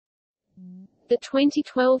The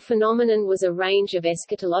 2012 phenomenon was a range of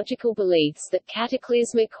eschatological beliefs that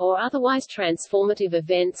cataclysmic or otherwise transformative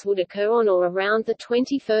events would occur on or around the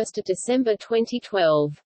 21st of December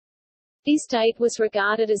 2012. This date was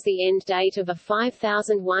regarded as the end date of a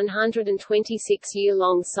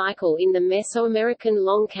 5,126-year-long cycle in the Mesoamerican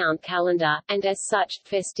Long Count calendar, and as such,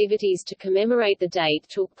 festivities to commemorate the date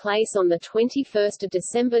took place on the 21st of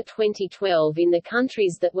December 2012 in the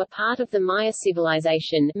countries that were part of the Maya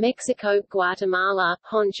civilization: Mexico, Guatemala,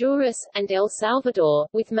 Honduras, and El Salvador,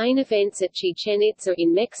 with main events at Chichen Itza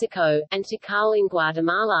in Mexico, and Tikal in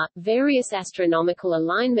Guatemala. Various astronomical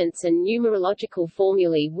alignments and numerological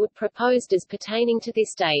formulae were proposed as pertaining to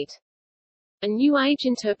this date. A New Age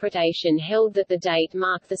interpretation held that the date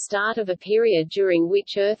marked the start of a period during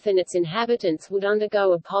which Earth and its inhabitants would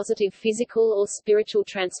undergo a positive physical or spiritual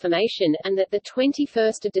transformation, and that the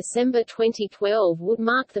 21st of December 2012 would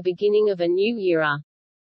mark the beginning of a new era.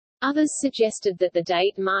 Others suggested that the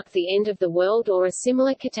date marked the end of the world or a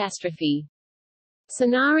similar catastrophe.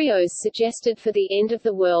 Scenarios suggested for the end of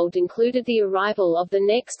the world included the arrival of the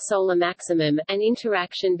next solar maximum, an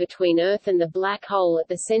interaction between Earth and the black hole at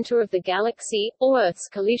the center of the galaxy, or Earth's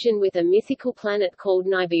collision with a mythical planet called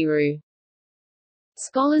Nibiru.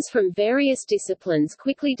 Scholars from various disciplines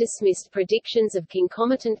quickly dismissed predictions of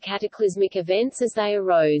concomitant cataclysmic events as they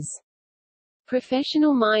arose.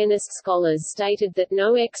 Professional Mayanist scholars stated that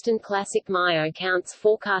no extant classic Maya accounts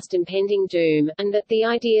forecast impending doom, and that the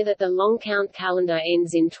idea that the long count calendar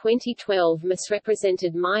ends in 2012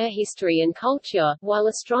 misrepresented Maya history and culture, while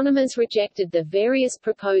astronomers rejected the various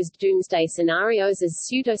proposed doomsday scenarios as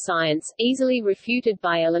pseudoscience, easily refuted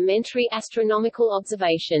by elementary astronomical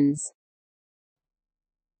observations.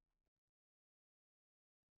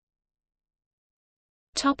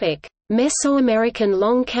 Topic: Mesoamerican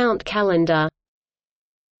Long Count calendar.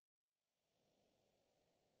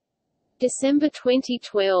 December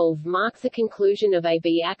 2012 marked the conclusion of a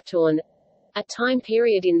b'ak'tun, a time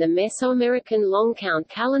period in the Mesoamerican Long Count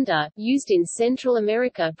calendar, used in Central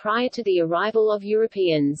America prior to the arrival of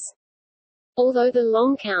Europeans. Although the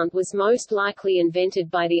long count was most likely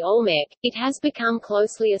invented by the Olmec, it has become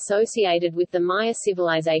closely associated with the Maya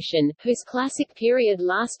civilization, whose classic period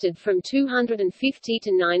lasted from 250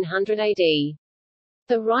 to 900 AD.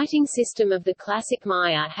 The writing system of the classic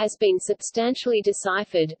Maya has been substantially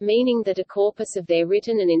deciphered, meaning that a corpus of their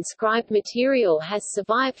written and inscribed material has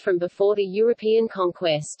survived from before the European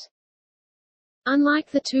conquest. Unlike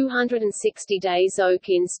the 260-day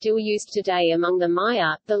Zokin still used today among the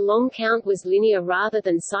Maya, the long count was linear rather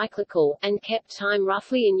than cyclical, and kept time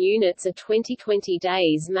roughly in units. A 20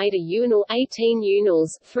 days made a unal, 18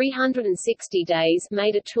 unals, 360 days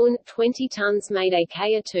made a tun, 20 tons made a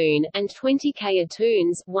k'atun, and 20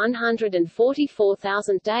 k'atuns,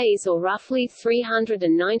 144,000 days or roughly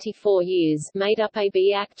 394 years, made up a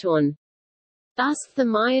b'ak'tun. Thus, the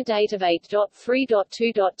Maya date of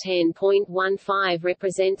 8.3.2.10.15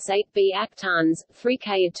 represents 8 b'ak'tuns, 3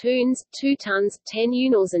 k'atuns, 2 tons, 10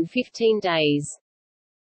 unals and 15 days.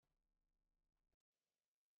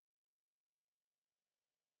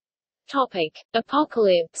 Topic: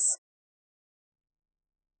 Apocalypse.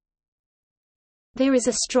 There is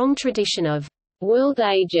a strong tradition of world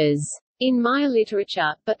ages in Maya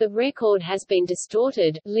literature, but the record has been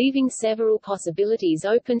distorted, leaving several possibilities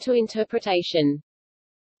open to interpretation.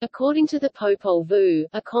 According to the Popol Vuh,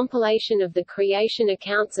 a compilation of the creation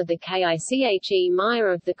accounts of the Kiche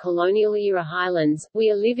Maya of the colonial-era highlands,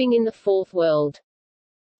 we are living in the Fourth World.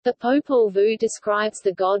 The Popol Vuh describes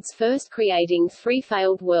the gods first creating 3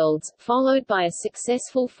 failed worlds, followed by a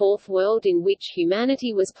successful fourth world in which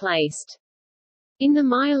humanity was placed. In the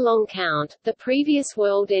Maya long count, the previous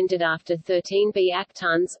world ended after 13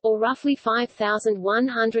 b'ak'tuns, or roughly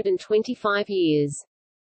 5,125 years.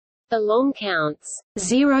 The long count's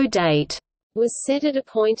zero date was set at a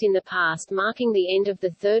point in the past marking the end of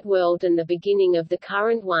the Third World and the beginning of the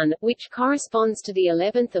current one, which corresponds to the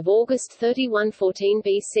 11th of August 3114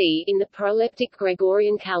 BC in the proleptic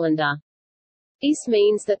Gregorian calendar. This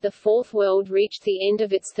means that the Fourth World reached the end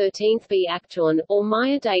of its 13th b'ak'tun, or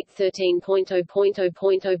Maya date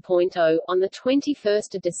 13.0.0.0.0, on the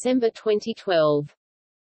 21st of December 2012.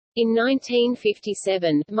 In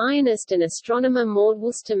 1957, Mayanist and astronomer Maud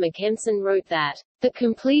Worcester Mackensen wrote that, "The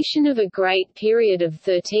completion of a great period of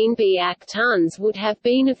 13 b'ak'tuns would have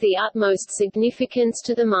been of the utmost significance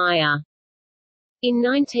to the Maya." In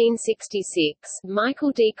 1966, Michael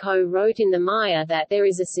D. Coe wrote in the Maya that there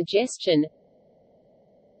is a suggestion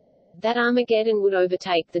that Armageddon would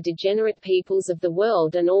overtake the degenerate peoples of the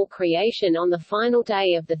world and all creation on the final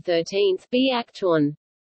day of the 13th b'ak'tun.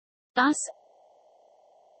 Thus,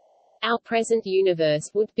 our present universe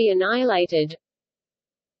would be annihilated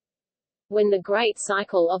when the great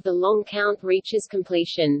cycle of the long count reaches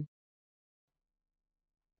completion.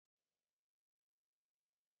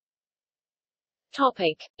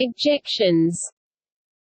 Topic: Objections.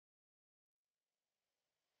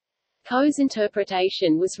 Coe's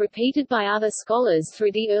interpretation was repeated by other scholars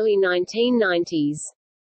through the early 1990s.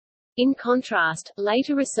 In contrast,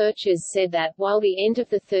 later researchers said that, while the end of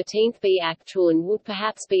the 13th b'ak'tun would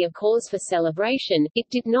perhaps be a cause for celebration, it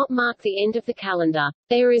did not mark the end of the calendar.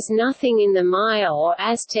 There is nothing in the Maya or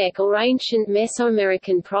Aztec or ancient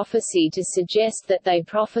Mesoamerican prophecy to suggest that they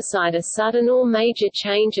prophesied a sudden or major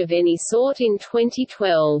change of any sort in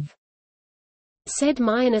 2012, said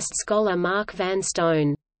Mayanist scholar Mark Van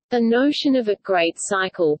Stone. The notion of a great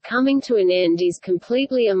cycle coming to an end is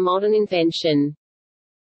completely a modern invention.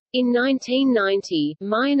 In 1990,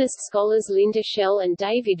 Mayanist scholars Linda Shell and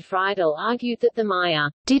David Friedel argued that the Maya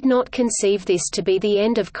did not conceive this to be the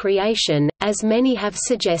end of creation, as many have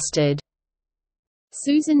suggested.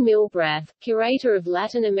 Susan Milbrath, curator of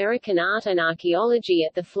Latin American art and archaeology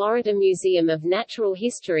at the Florida Museum of Natural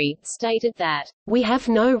History, stated that, "We have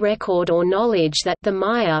no record or knowledge that the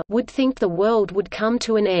Maya would think the world would come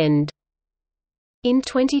to an end." In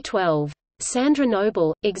 2012, Sandra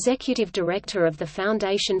Noble, executive director of the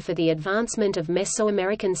Foundation for the Advancement of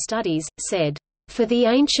Mesoamerican Studies, said, "For the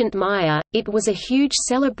ancient Maya, it was a huge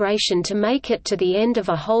celebration to make it to the end of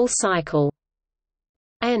a whole cycle.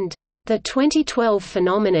 And the 2012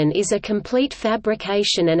 phenomenon is a complete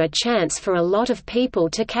fabrication and a chance for a lot of people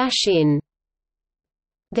to cash in.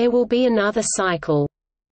 There will be another cycle,"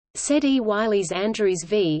 said E. Wiles Andrews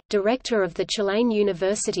V., director of the Chilean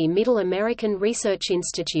University Middle American Research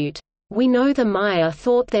Institute. "We know the Maya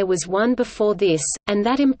thought there was one before this, and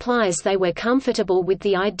that implies they were comfortable with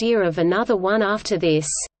the idea of another one after this."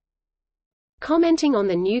 Commenting on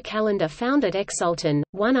the new calendar found at Exultan,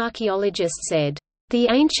 one archaeologist said, "The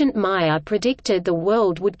ancient Maya predicted the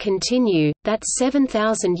world would continue, that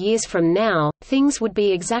 7,000 years from now, things would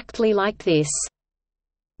be exactly like this.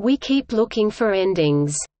 We keep looking for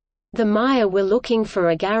endings. The Maya were looking for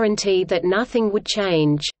a guarantee that nothing would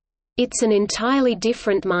change. It's an entirely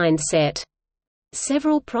different mindset."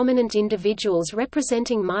 Several prominent individuals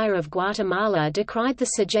representing Maya of Guatemala decried the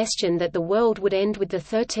suggestion that the world would end with the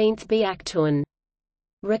 13th b'ak'tun.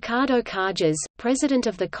 Ricardo Carges, president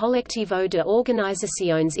of the Colectivo de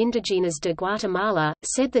Organizaciones Indígenas de Guatemala,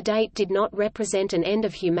 said the date did not represent an end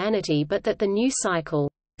of humanity but that the new cycle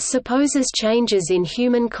supposes changes in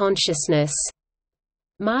human consciousness.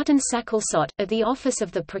 Martin Sacalsot, of the Office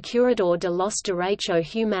of the Procurador de los Derechos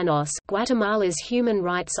Humanos, Guatemala's Human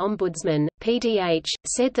Rights Ombudsman, PDH,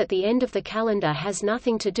 said that the end of the calendar has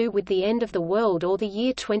nothing to do with the end of the world or the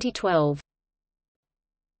year 2012.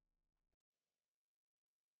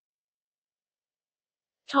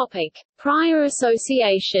 Topic: Prior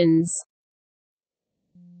associations.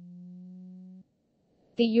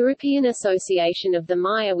 The European association of the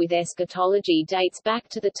Maya with eschatology dates back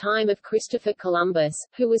to the time of Christopher Columbus,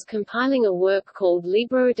 who was compiling a work called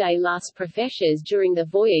Libro de las Profecias during the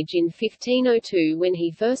voyage in 1502 when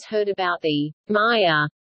he first heard about the Maya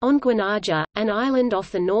on Guanaja, an island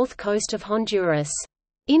off the north coast of Honduras.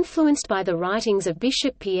 Influenced by the writings of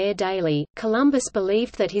Bishop Pierre Dailly, Columbus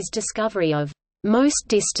believed that his discovery of most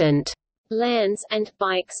distant lands, and,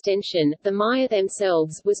 by extension, the Maya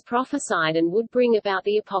themselves, was prophesied and would bring about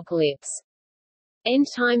the apocalypse.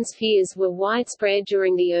 End-times fears were widespread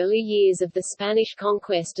during the early years of the Spanish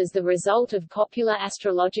conquest as the result of popular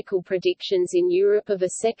astrological predictions in Europe of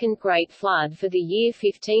a second Great Flood for the year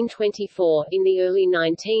 1524. In the early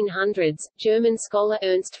 1900s, German scholar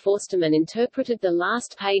Ernst Forstermann interpreted the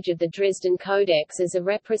last page of the Dresden Codex as a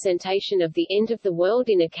representation of the end of the world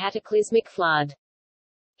in a cataclysmic flood.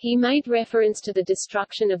 He made reference to the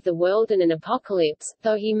destruction of the world and an apocalypse,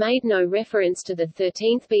 though he made no reference to the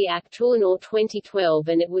 13th b'ak'tun or 2012,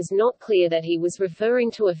 and it was not clear that he was referring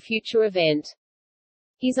to a future event.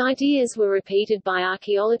 His ideas were repeated by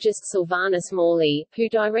archaeologist Sylvanus Morley, who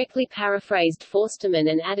directly paraphrased Forstermann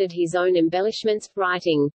and added his own embellishments,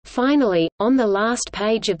 writing, "Finally, on the last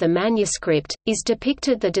page of the manuscript, is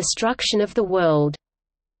depicted the destruction of the world.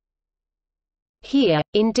 Here,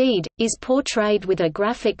 indeed, is portrayed with a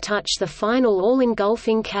graphic touch the final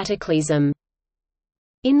all-engulfing cataclysm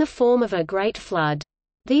in the form of a great flood."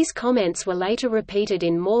 These comments were later repeated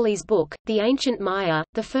in Morley's book, The Ancient Maya,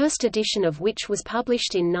 the first edition of which was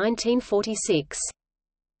published in 1946.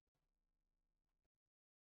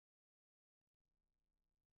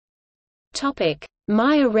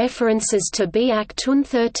 Maya references to b'ak'tun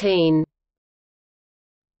 13.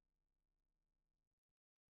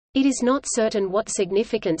 It is not certain what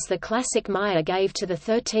significance the classic Maya gave to the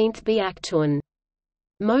 13th b'ak'tun.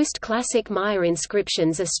 Most classic Maya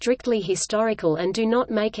inscriptions are strictly historical and do not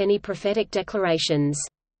make any prophetic declarations.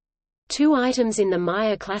 Two items in the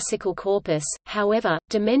Maya classical corpus, however,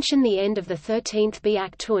 dimension the end of the 13th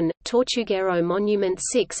b'ak'tun, Tortuguero Monument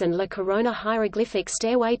 6 and La Corona Hieroglyphic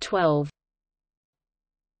Stairway 12.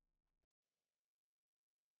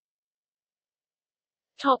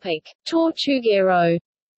 Tortuguero.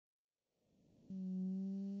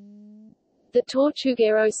 The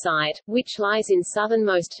Tortuguero site, which lies in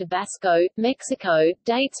southernmost Tabasco, Mexico,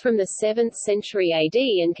 dates from the 7th century AD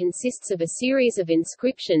and consists of a series of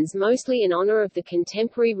inscriptions mostly in honor of the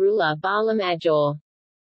contemporary ruler Bala Major.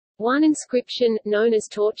 One inscription, known as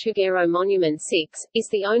Tortuguero Monument 6, is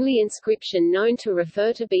the only inscription known to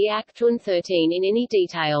refer to b'ak'tun 13 in any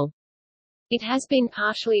detail. It has been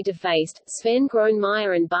partially defaced. Sven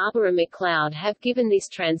Gronemeyer and Barbara McLeod have given this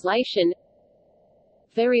translation.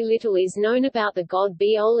 Very little is known about the god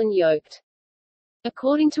Beol and Yoked.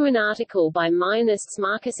 According to an article by Mayanists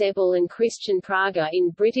Marcus Ebel and Christian Prager in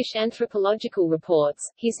British Anthropological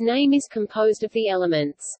Reports, his name is composed of the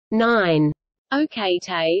elements 9,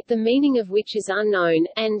 Okate, the meaning of which is unknown,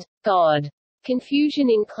 and God. Confusion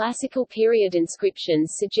in classical period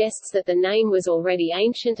inscriptions suggests that the name was already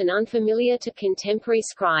ancient and unfamiliar to contemporary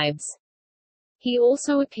scribes. He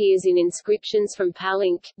also appears in inscriptions from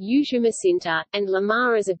Palenque, Usumacinta, and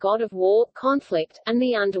Lamar as a god of war, conflict, and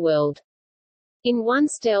the underworld. In one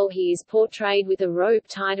stele he is portrayed with a rope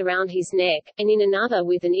tied around his neck, and in another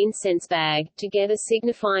with an incense bag, together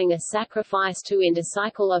signifying a sacrifice to end a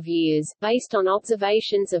cycle of years. Based on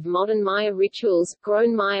observations of modern Maya rituals,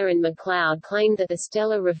 Gronemeyer and MacLeod claim that the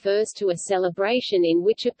stela refers to a celebration in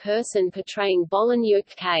which a person portraying Bolan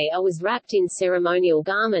Yok'ke was wrapped in ceremonial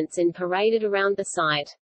garments and paraded around the site.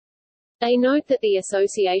 They note that the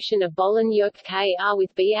association of Bolan Yok'ke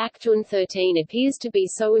with b'ak'tun 13 appears to be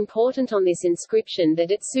so important on this inscription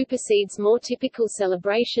that it supersedes more typical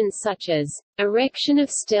celebrations such as erection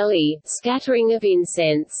of stelae, scattering of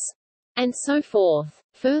incense, and so forth.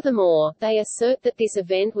 Furthermore, they assert that this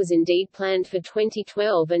event was indeed planned for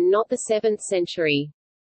 2012 and not the 7th century.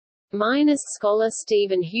 Mayanist scholar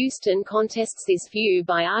Stephen Houston contests this view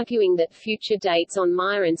by arguing that future dates on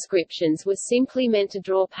Maya inscriptions were simply meant to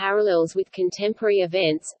draw parallels with contemporary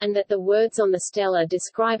events, and that the words on the stela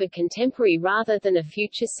describe a contemporary rather than a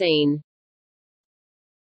future scene.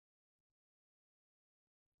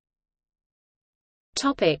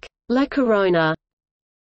 La Corona.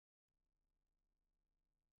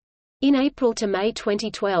 In April to May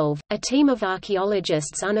 2012, a team of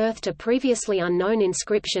archaeologists unearthed a previously unknown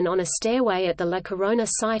inscription on a stairway at the La Corona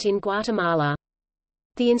site in Guatemala.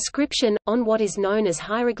 The inscription, on what is known as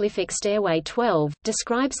Hieroglyphic Stairway 12,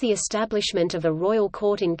 describes the establishment of a royal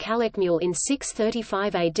court in Calakmul in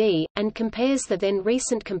 635 AD, and compares the then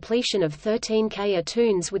recent completion of 13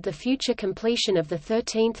 b'ak'tuns with the future completion of the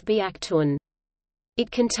 13th b'ak'tun. It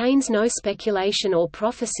contains no speculation or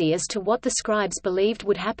prophecy as to what the scribes believed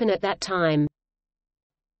would happen at that time.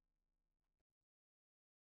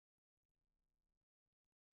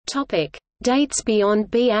 Topic: Dates beyond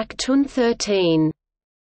b'ak'tun 13.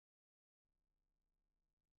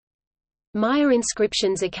 Maya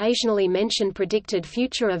inscriptions occasionally mention predicted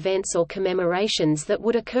future events or commemorations that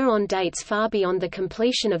would occur on dates far beyond the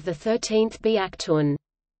completion of the 13th b'ak'tun.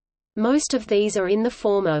 Most of these are in the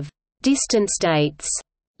form of distance dates.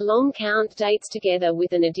 Long count dates together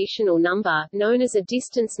with an additional number, known as a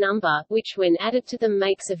distance number, which when added to them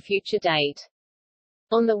makes a future date.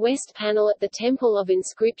 On the west panel at the Temple of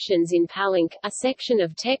Inscriptions in Palenque, a section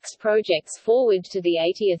of text projects forward to the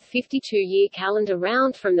 80th 52-year calendar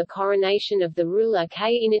round from the coronation of the ruler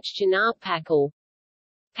K-Inich Pakal.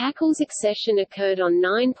 Pakal's accession occurred on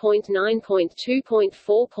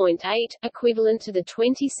 9.9.2.4.8, equivalent to the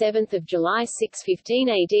 27th of July 615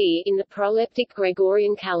 AD in the proleptic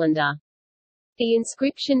Gregorian calendar. The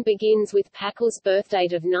inscription begins with Pakal's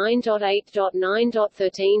birthdate of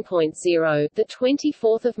 9.8.9.13.0, the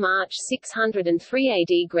 24th of March 603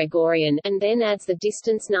 AD Gregorian, and then adds the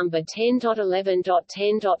distance number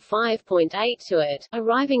 10.11.10.5.8 to it,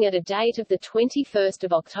 arriving at a date of the 21st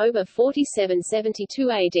of October 4772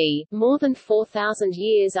 AD, more than 4,000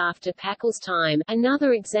 years after Pakal's time.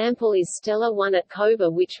 Another example is Stela 1 at Koba,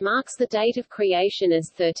 which marks the date of creation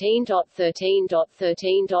as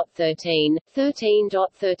 13.13.13.13, 13.13.13.13,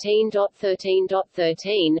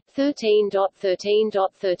 13.13.13.13,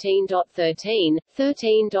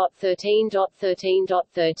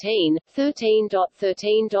 13.13.13.13,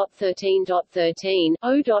 13.13.13.13,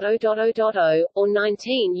 0.0.0.0, or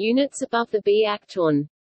 19 units above the b'ak'tun.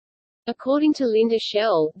 According to Linda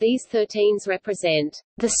Shell, these 13s represent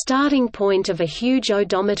the starting point of a huge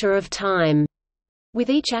odometer of time, with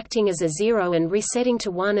each acting as a 0 and resetting to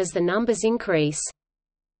 1 as the numbers increase.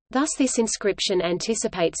 Thus this inscription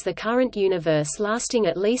anticipates the current universe lasting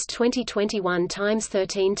at least 2021 times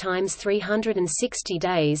 13 times 360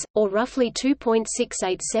 days, or roughly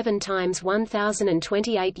 2.687 times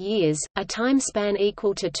 1028 years, a time span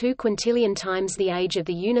equal to 2 quintillion times the age of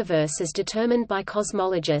the universe as determined by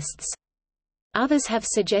cosmologists. Others have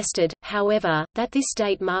suggested, however, that this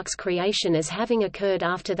date marks creation as having occurred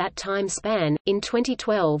after that time span. In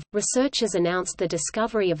 2012, researchers announced the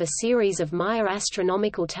discovery of a series of Maya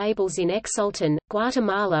astronomical tables in Exultan,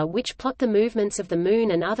 Guatemala, which plot the movements of the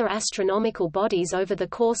Moon and other astronomical bodies over the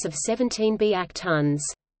course of 17 b'ak'tuns.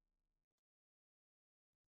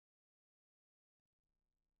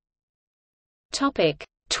 Topic: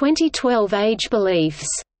 2012 age beliefs.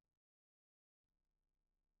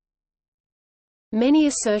 Many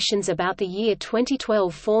assertions about the year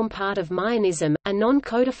 2012 form part of Mayanism, a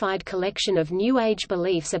non-codified collection of New Age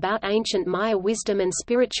beliefs about ancient Maya wisdom and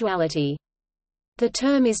spirituality. The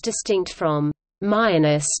term is distinct from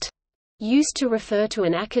Mayanist, used to refer to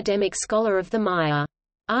an academic scholar of the Maya.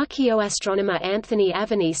 Archaeoastronomer Anthony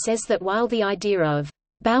Aveni says that while the idea of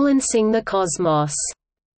balancing the cosmos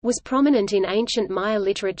was prominent in ancient Maya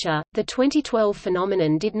literature, the 2012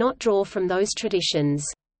 phenomenon did not draw from those traditions.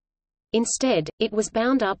 Instead, it was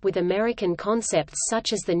bound up with American concepts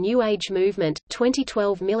such as the New Age movement,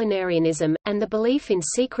 2012 millenarianism, and the belief in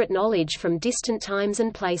secret knowledge from distant times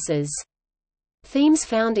and places. Themes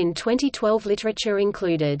found in 2012 literature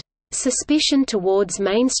included suspicion towards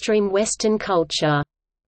mainstream Western culture,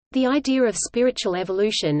 the idea of spiritual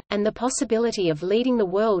evolution, and the possibility of leading the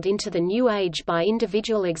world into the New Age by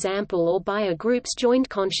individual example or by a group's joined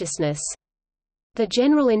consciousness. The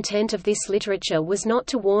general intent of this literature was not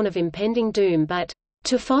to warn of impending doom but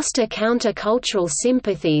to foster counter-cultural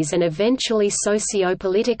sympathies and eventually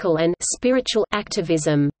socio-political and spiritual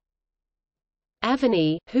activism.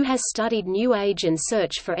 Aveni, who has studied New Age and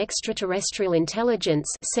search for extraterrestrial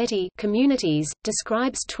intelligence SETI communities,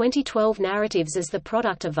 describes 2012 narratives as the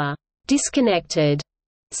product of a disconnected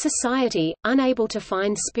society, unable to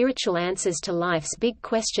find spiritual answers to life's big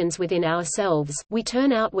questions within ourselves. We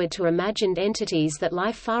turn outward to imagined entities that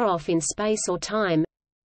lie far off in space or time,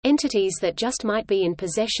 entities that just might be in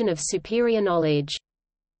possession of superior knowledge.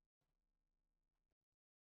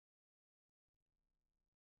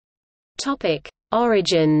 Topic: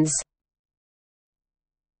 Origins.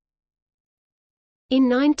 In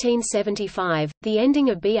 1975, the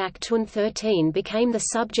ending of b'ak'tun 13 became the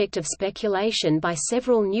subject of speculation by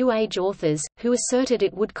several New Age authors, who asserted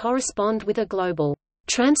it would correspond with a global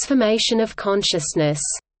transformation of consciousness.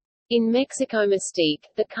 In Mexico Mystique,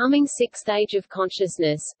 The Coming Sixth Age of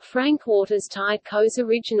Consciousness, Frank Waters tied Coe's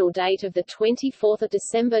original date of 24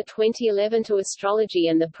 December 2011 to astrology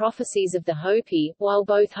and the prophecies of the Hopi, while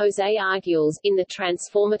both José Arguelles in The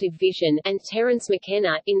Transformative Vision and Terence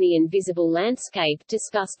McKenna in The Invisible Landscape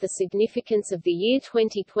discussed the significance of the year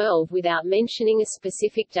 2012 without mentioning a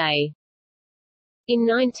specific day. In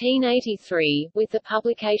 1983, with the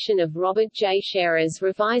publication of Robert J. Scherer's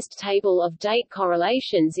revised table of date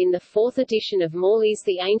correlations in the fourth edition of Morley's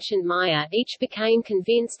The Ancient Maya, each became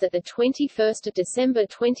convinced that the 21st of December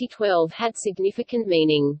 2012 had significant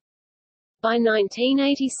meaning. By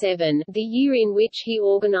 1987, the year in which he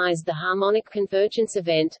organized the Harmonic Convergence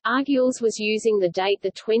event, Arguelles was using the date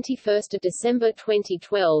 21 December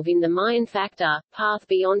 2012 in the Mayan factor, path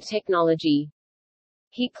beyond technology.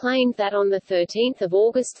 He claimed that on 13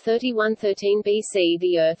 August 3113 BC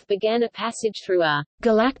the Earth began a passage through a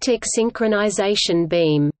galactic synchronization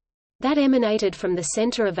beam that emanated from the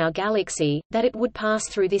center of our galaxy, that it would pass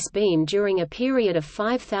through this beam during a period of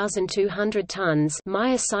 5,200 tons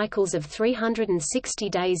Maya cycles of 360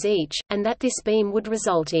 days each, and that this beam would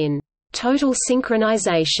result in total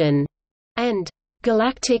synchronization and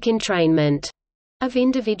galactic entrainment of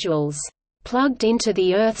individuals plugged into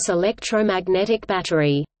the Earth's electromagnetic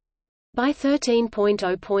battery. By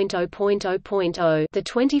 13.0.0.0.0, the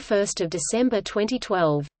 21st of December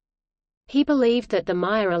 2012, he believed that the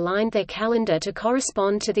Maya aligned their calendar to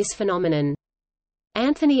correspond to this phenomenon.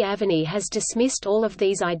 Anthony Aveni has dismissed all of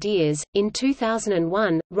these ideas. In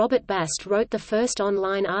 2001, Robert Bast wrote the first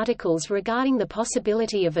online articles regarding the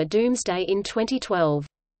possibility of a doomsday in 2012.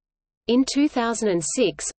 In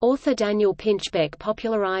 2006, author Daniel Pinchbeck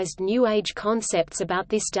popularized New Age concepts about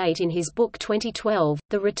this date in his book 2012,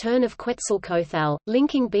 The Return of Quetzalcoatl,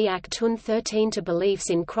 linking b'ak'tun 13 to beliefs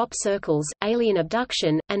in crop circles, alien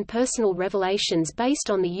abduction, and personal revelations based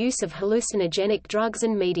on the use of hallucinogenic drugs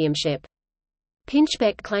and mediumship.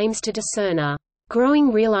 Pinchbeck claims to discern a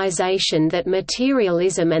growing realization that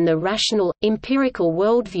materialism and the rational, empirical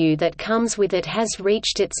worldview that comes with it has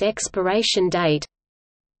reached its expiration date.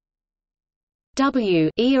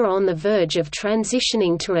 We are on the verge of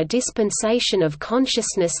transitioning to a dispensation of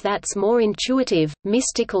consciousness that's more intuitive,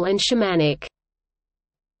 mystical and shamanic.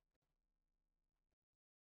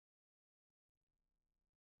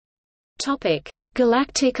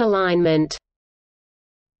 Galactic alignment.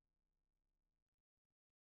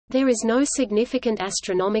 There is no significant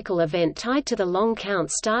astronomical event tied to the long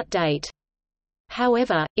count start date.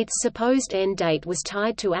 However, its supposed end date was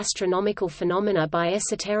tied to astronomical phenomena by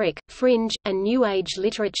esoteric, fringe, and New Age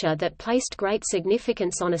literature that placed great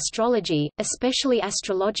significance on astrology, especially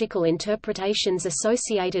astrological interpretations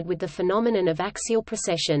associated with the phenomenon of axial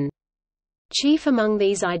precession. Chief among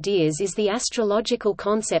these ideas is the astrological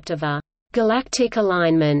concept of a galactic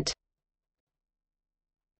alignment.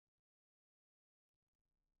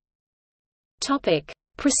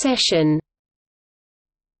 Precession.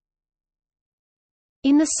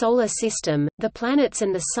 In the Solar System, the planets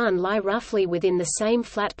and the Sun lie roughly within the same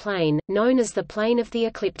flat plane, known as the plane of the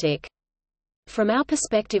ecliptic. From our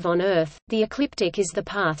perspective on Earth, the ecliptic is the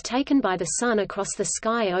path taken by the Sun across the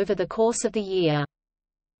sky over the course of the year.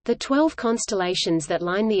 The 12 constellations that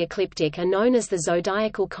line the ecliptic are known as the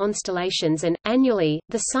zodiacal constellations and, annually,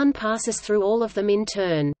 the Sun passes through all of them in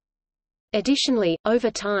turn. Additionally, over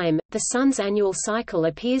time, the Sun's annual cycle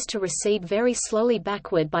appears to recede very slowly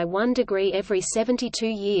backward by 1 degree every 72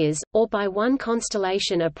 years, or by one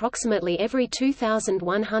constellation approximately every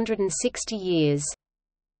 2,160 years.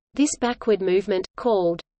 This backward movement,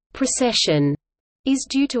 called precession, is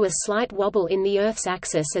due to a slight wobble in the Earth's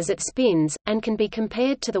axis as it spins, and can be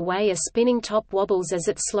compared to the way a spinning top wobbles as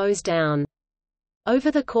it slows down.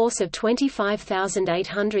 Over the course of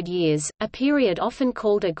 25,800 years, a period often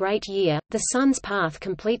called a great year, the Sun's path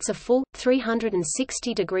completes a full,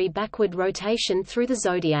 360-degree backward rotation through the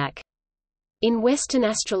zodiac. In Western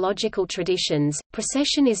astrological traditions,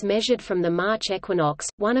 precession is measured from the March equinox,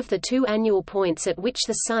 one of the two annual points at which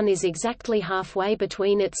the Sun is exactly halfway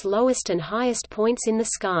between its lowest and highest points in the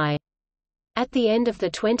sky. At the end of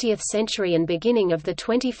the 20th century and beginning of the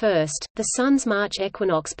 21st, the Sun's March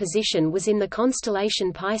equinox position was in the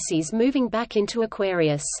constellation Pisces, moving back into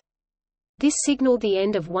Aquarius. This signaled the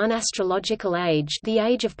end of one astrological age, the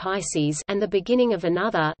Age of Pisces, and the beginning of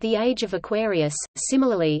another, the Age of Aquarius.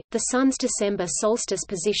 Similarly, the Sun's December solstice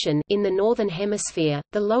position in the northern hemisphere,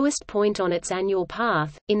 the lowest point on its annual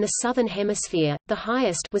path; in the southern hemisphere, the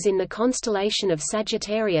highest was in the constellation of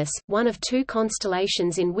Sagittarius, one of two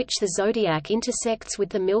constellations in which the zodiac intersects with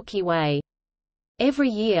the Milky Way. Every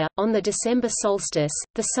year, on the December solstice,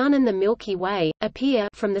 the Sun and the Milky Way appear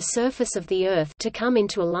from the surface of the Earth to come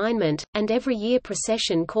into alignment, and every year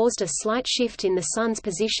precession caused a slight shift in the Sun's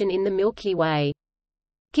position in the Milky Way.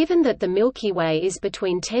 Given that the Milky Way is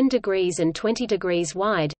between 10 degrees and 20 degrees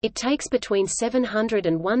wide, it takes between 700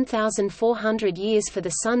 and 1,400 years for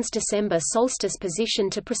the Sun's December solstice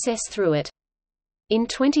position to precess through it. In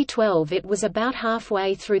 2012 it was about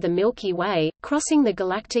halfway through the Milky Way, crossing the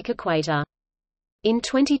galactic equator. In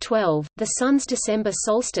 2012, the Sun's December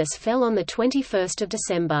solstice fell on the 21st of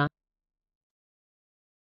December.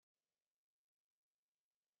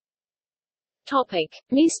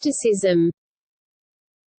 Mysticism.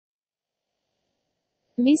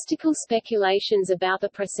 Mystical speculations about the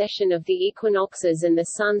precession of the equinoxes and the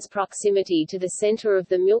Sun's proximity to the center of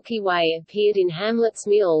the Milky Way appeared in Hamlet's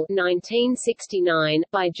Mill 1969,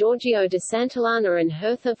 by Giorgio de Santillana and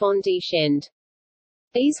Hertha von Deschend.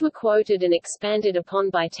 These were quoted and expanded upon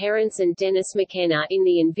by Terence and Dennis McKenna in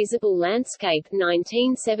The Invisible Landscape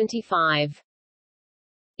 1975.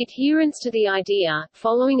 Adherents to the idea,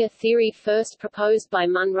 following a theory first proposed by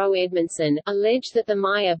Munro Edmondson, allege that the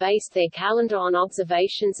Maya based their calendar on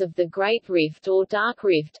observations of the Great Rift or Dark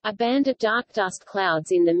Rift, a band of dark dust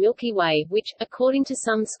clouds in the Milky Way, which, according to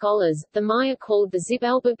some scholars, the Maya called the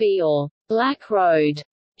Xibalba or Black Road.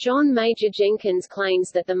 John Major Jenkins claims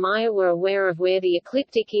that the Maya were aware of where the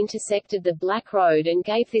ecliptic intersected the Black Road and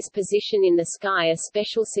gave this position in the sky a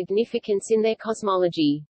special significance in their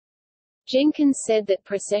cosmology. Jenkins said that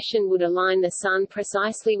precession would align the Sun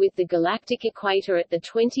precisely with the galactic equator at the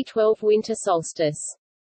 2012 winter solstice.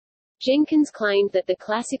 Jenkins claimed that the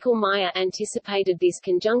classical Maya anticipated this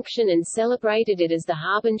conjunction and celebrated it as the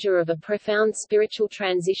harbinger of a profound spiritual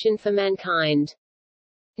transition for mankind.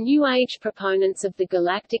 New Age proponents of the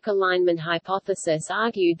galactic alignment hypothesis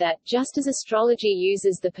argued that, just as astrology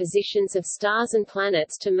uses the positions of stars and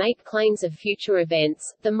planets to make claims of future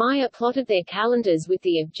events, the Maya plotted their calendars with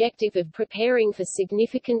the objective of preparing for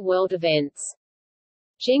significant world events.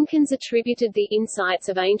 Jenkins attributed the insights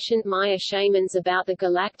of ancient Maya shamans about the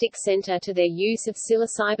galactic center to their use of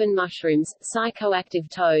psilocybin mushrooms, psychoactive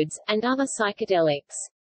toads, and other psychedelics.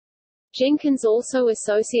 Jenkins also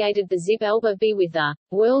associated the Xibalba bee with the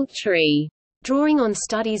world tree, drawing on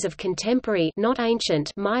studies of contemporary, not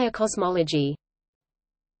ancient, Maya cosmology.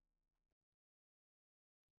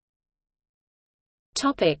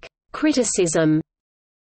 Topic: Criticism.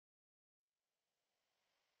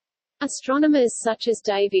 Astronomers such as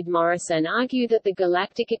David Morrison argue that the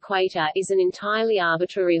galactic equator is an entirely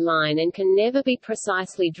arbitrary line and can never be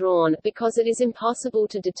precisely drawn, because it is impossible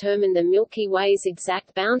to determine the Milky Way's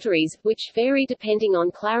exact boundaries, which vary depending on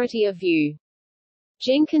clarity of view.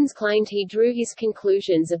 Jenkins claimed he drew his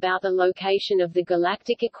conclusions about the location of the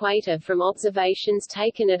galactic equator from observations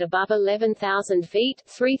taken at above 11,000 feet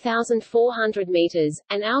 (3,400 meters),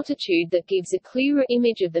 an altitude that gives a clearer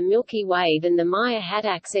image of the Milky Way than the Maya had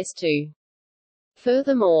access to.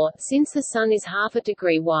 Furthermore, since the Sun is half a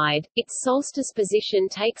degree wide, its solstice position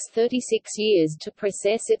takes 36 years to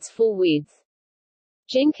precess its full width.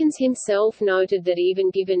 Jenkins himself noted that even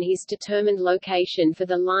given his determined location for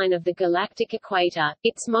the line of the galactic equator,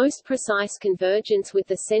 its most precise convergence with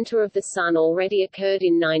the center of the Sun already occurred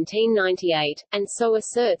in 1998, and so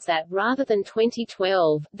asserts that, rather than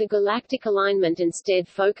 2012, the galactic alignment instead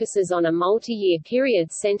focuses on a multi-year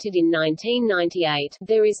period centered in 1998.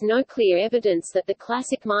 There is no clear evidence that the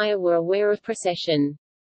classic Maya were aware of precession.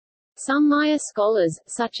 Some Maya scholars,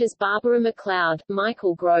 such as Barbara McLeod,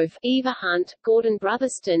 Michael Grove, Eva Hunt, Gordon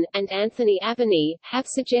Brotherston, and Anthony Aveney, have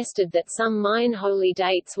suggested that some Mayan holy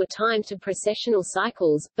dates were timed to precessional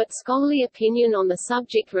cycles, but scholarly opinion on the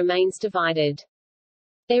subject remains divided.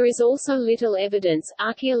 There is also little evidence,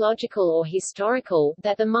 archaeological or historical,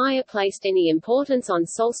 that the Maya placed any importance on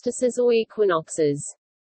solstices or equinoxes.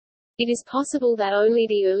 It is possible that only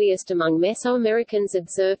the earliest among Mesoamericans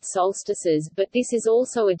observed solstices, but this is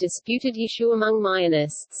also a disputed issue among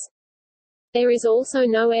Mayanists. There is also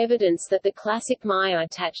no evidence that the classic Maya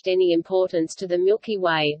attached any importance to the Milky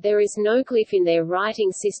Way. There is no glyph in their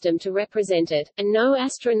writing system to represent it, and no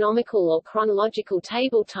astronomical or chronological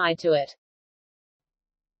table tied to it.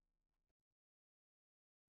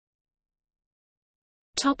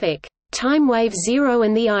 Topic: Timewave 0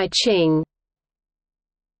 and the I Ching.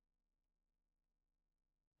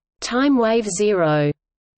 Timewave 0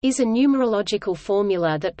 is a numerological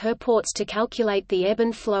formula that purports to calculate the ebb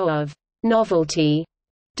and flow of novelty,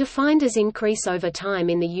 defined as increase over time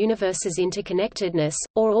in the universe's interconnectedness,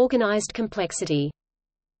 or organized complexity.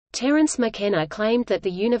 Terence McKenna claimed that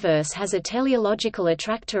the universe has a teleological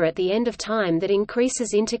attractor at the end of time that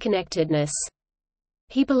increases interconnectedness.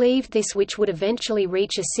 He believed this, which would eventually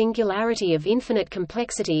reach a singularity of infinite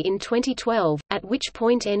complexity in 2012, at which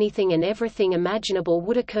point anything and everything imaginable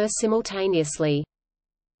would occur simultaneously.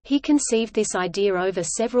 He conceived this idea over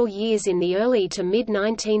several years in the early to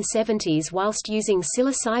mid-1970s whilst using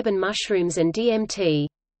psilocybin mushrooms and DMT.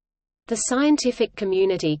 The scientific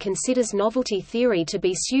community considers novelty theory to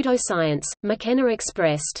be pseudoscience. McKenna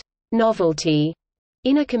expressed novelty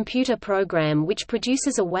in a computer program which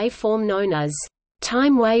produces a waveform known as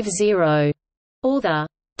Timewave 0, or the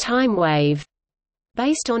Timewave,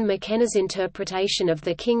 based on McKenna's interpretation of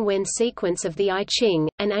the King Wen sequence of the I Ching,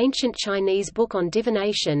 an ancient Chinese book on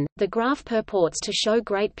divination. The graph purports to show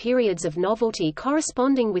great periods of novelty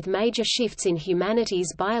corresponding with major shifts in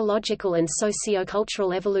humanity's biological and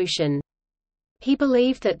sociocultural evolution. He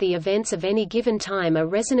believed that the events of any given time are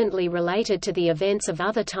resonantly related to the events of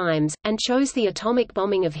other times, and chose the atomic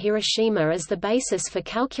bombing of Hiroshima as the basis for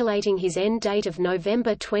calculating his end date of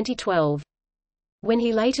November 2012. When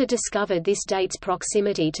he later discovered this date's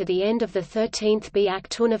proximity to the end of the 13th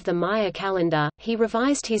b'ak'tun of the Maya calendar, he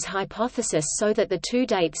revised his hypothesis so that the two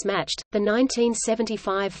dates matched. The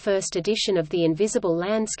 1975 first edition of The Invisible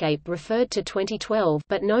Landscape referred to 2012,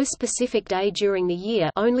 but no specific day during the year,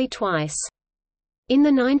 only twice. In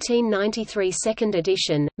the 1993 second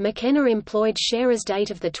edition, McKenna employed Scherer's date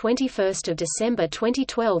of 21 December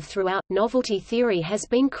 2012 throughout. Novelty theory has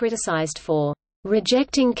been criticized for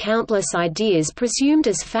rejecting countless ideas presumed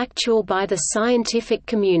as factual by the scientific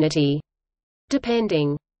community,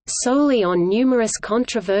 depending solely on numerous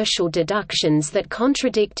controversial deductions that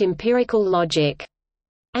contradict empirical logic,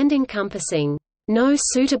 and encompassing no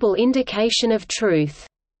suitable indication of truth,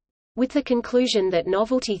 with the conclusion that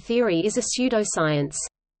novelty theory is a pseudoscience.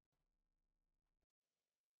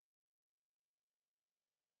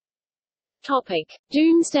 Topic: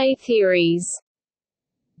 Doomsday theories.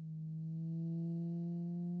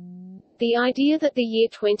 The idea that the year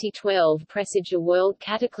 2012 presaged a world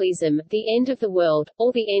cataclysm, the end of the world,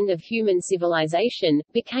 or the end of human civilization,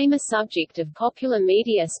 became a subject of popular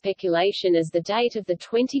media speculation as the date of the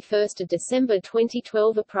 21st of December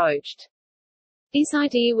 2012 approached. This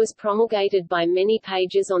idea was promulgated by many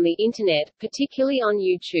pages on the Internet, particularly on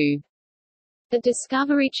YouTube. The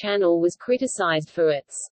Discovery Channel was criticized for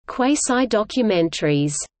its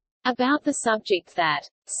quasi-documentaries about the subject that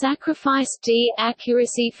sacrificed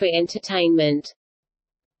accuracy for entertainment.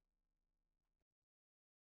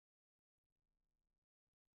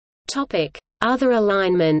 Topic: Other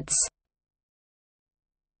alignments.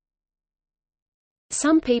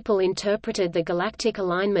 Some people interpreted the galactic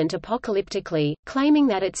alignment apocalyptically, claiming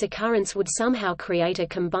that its occurrence would somehow create a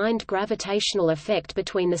combined gravitational effect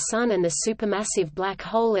between the Sun and the supermassive black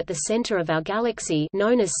hole at the center of our galaxy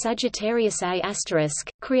known as Sagittarius A*,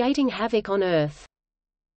 creating havoc on Earth.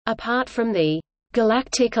 Apart from the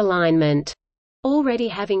galactic alignment already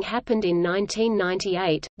having happened in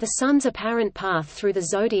 1998, the Sun's apparent path through the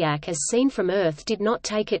zodiac as seen from Earth did not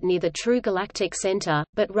take it near the true galactic center,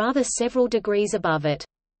 but rather several degrees above it.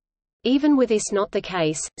 Even with this not the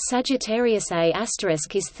case, Sagittarius A*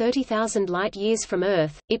 is 30,000 light-years from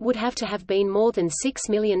Earth. It would have to have been more than 6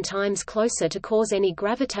 million times closer to cause any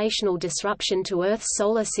gravitational disruption to Earth's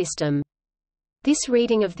solar system. This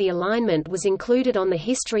reading of the alignment was included on the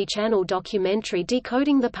History Channel documentary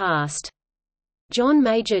Decoding the Past. John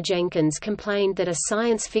Major Jenkins complained that a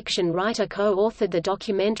science fiction writer co-authored the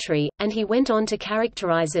documentary, and he went on to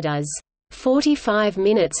characterize it as 45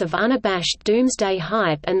 minutes of unabashed doomsday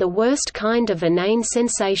hype and the worst kind of inane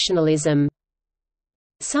sensationalism.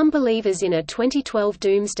 Some believers in a 2012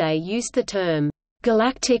 doomsday used the term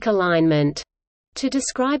galactic alignment to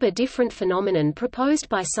describe a different phenomenon proposed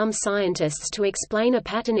by some scientists to explain a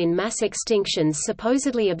pattern in mass extinctions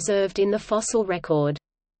supposedly observed in the fossil record.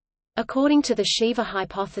 According to the Shiva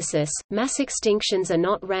hypothesis, mass extinctions are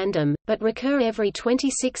not random, but recur every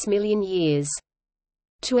 26 million years.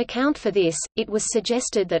 To account for this, it was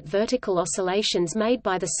suggested that vertical oscillations made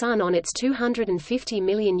by the Sun on its 250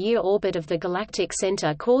 million-year orbit of the galactic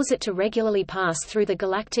center cause it to regularly pass through the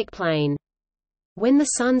galactic plane. When the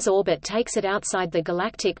Sun's orbit takes it outside the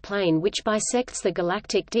galactic plane which bisects the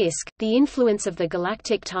galactic disk, the influence of the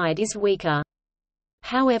galactic tide is weaker.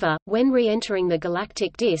 However, when re-entering the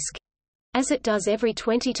galactic disk, as it does every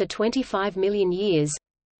 20 to 25 million years,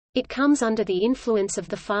 it comes under the influence of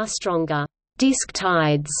the far stronger disk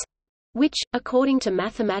tides, which, according to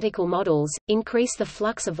mathematical models, increase the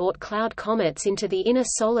flux of Oort cloud comets into the inner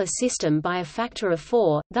solar system by a factor of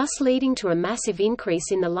 4, thus leading to a massive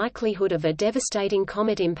increase in the likelihood of a devastating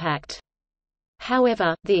comet impact.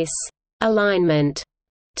 However, this alignment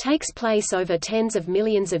takes place over tens of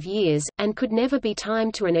millions of years, and could never be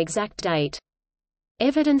timed to an exact date.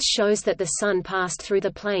 Evidence shows that the Sun passed through the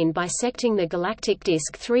plane bisecting the galactic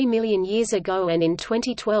disk 3 million years ago and in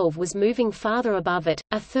 2012 was moving farther above it.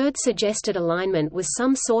 A third suggested alignment was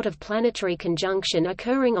some sort of planetary conjunction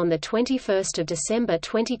occurring on the 21st of December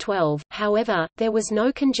 2012, however, there was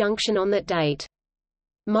no conjunction on that date.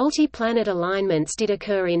 Multi-planet alignments did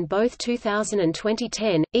occur in both 2000 and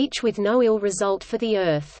 2010, each with no ill result for the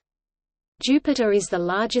Earth. Jupiter is the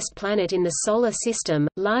largest planet in the Solar System,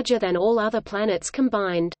 larger than all other planets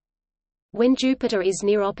combined. When Jupiter is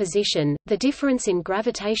near opposition, the difference in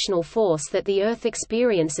gravitational force that the Earth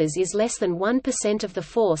experiences is less than 1% of the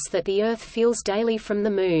force that the Earth feels daily from the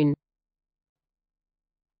Moon.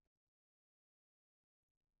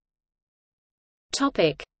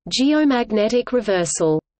 Geomagnetic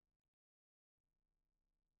reversal.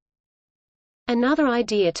 Another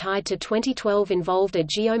idea tied to 2012 involved a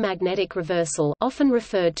geomagnetic reversal, often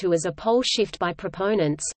referred to as a pole shift by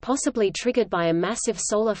proponents, possibly triggered by a massive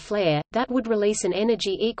solar flare, that would release an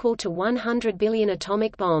energy equal to 100 billion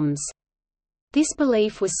atomic bombs. This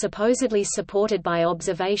belief was supposedly supported by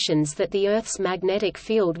observations that the Earth's magnetic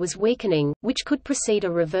field was weakening, which could precede a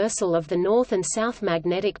reversal of the north and south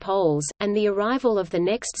magnetic poles, and the arrival of the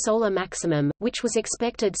next solar maximum, which was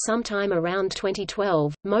expected sometime around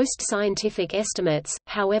 2012. Most scientific estimates,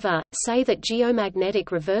 however, say that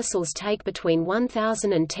geomagnetic reversals take between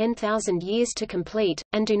 1,000 and 10,000 years to complete,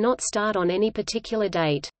 and do not start on any particular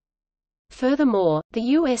date. Furthermore, the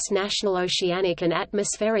U.S. National Oceanic and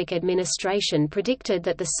Atmospheric Administration predicted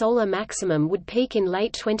that the solar maximum would peak in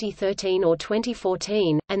late 2013 or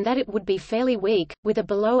 2014, and that it would be fairly weak, with a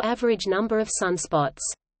below-average number of sunspots.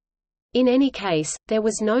 In any case, there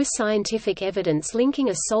was no scientific evidence linking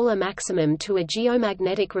a solar maximum to a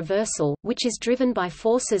geomagnetic reversal, which is driven by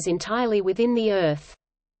forces entirely within the Earth.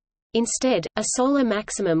 Instead, a solar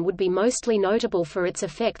maximum would be mostly notable for its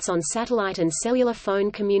effects on satellite and cellular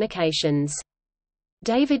phone communications.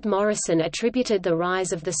 David Morrison attributed the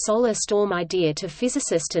rise of the solar storm idea to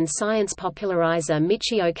physicist and science popularizer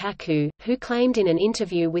Michio Kaku, who claimed in an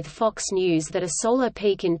interview with Fox News that a solar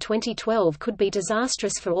peak in 2012 could be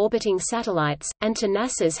disastrous for orbiting satellites, and to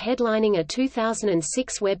NASA's headlining a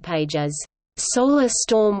 2006 webpage as "solar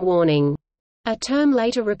storm warning", a term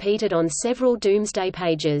later repeated on several Doomsday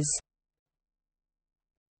pages.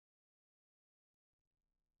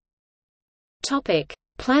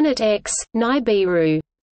 Planet X, Nibiru.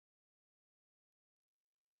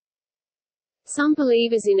 Some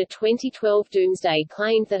believers in a 2012 Doomsday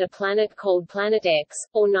claimed that a planet called Planet X,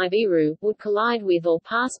 or Nibiru, would collide with or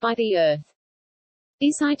pass by the Earth.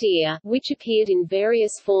 This idea, which appeared in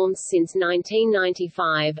various forms since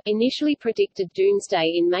 1995, initially predicted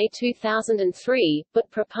Doomsday in May 2003,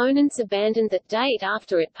 but proponents abandoned that date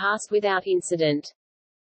after it passed without incident.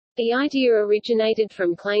 The idea originated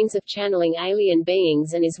from claims of channeling alien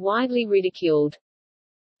beings and is widely ridiculed.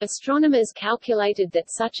 Astronomers calculated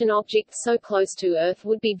that such an object so close to Earth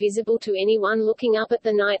would be visible to anyone looking up at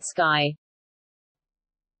the night sky.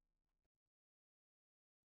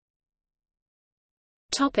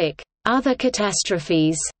 Other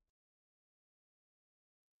catastrophes.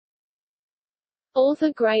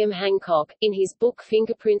 Author Graham Hancock, in his book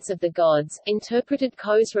Fingerprints of the Gods, interpreted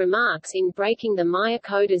Coe's remarks in Breaking the Maya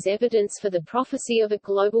Code as evidence for the prophecy of a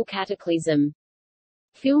global cataclysm.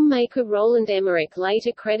 Filmmaker Roland Emmerich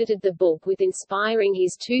later credited the book with inspiring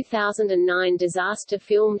his 2009 disaster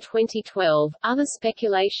film 2012. Other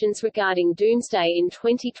speculations regarding Doomsday in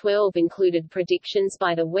 2012 included predictions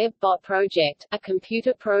by the WebBot Project, a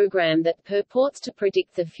computer program that purports to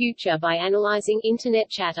predict the future by analyzing Internet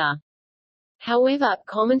chatter. However,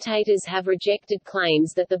 commentators have rejected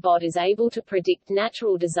claims that the bot is able to predict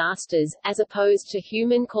natural disasters, as opposed to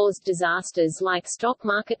human-caused disasters like stock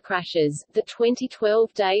market crashes. The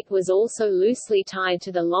 2012 date was also loosely tied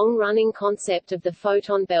to the long-running concept of the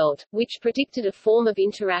photon belt, which predicted a form of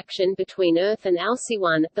interaction between Earth and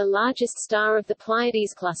Alcyone, the largest star of the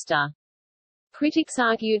Pleiades cluster. Critics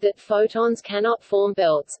argue that photons cannot form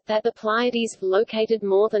belts, that the Pleiades, located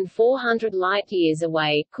more than 400 light-years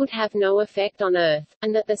away, could have no effect on Earth,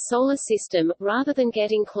 and that the Solar System, rather than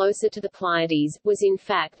getting closer to the Pleiades, was in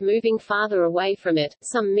fact moving farther away from it.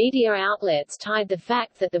 Some media outlets tied the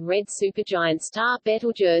fact that the red supergiant star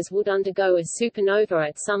Betelgeuse would undergo a supernova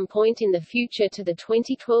at some point in the future to the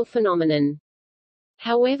 2012 phenomenon.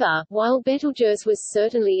 However, while Betelgeuse was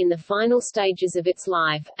certainly in the final stages of its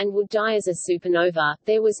life, and would die as a supernova,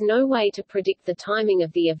 there was no way to predict the timing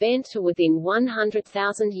of the event to within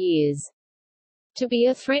 100,000 years. To be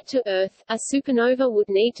a threat to Earth, a supernova would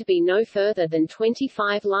need to be no further than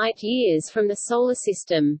 25 light-years from the Solar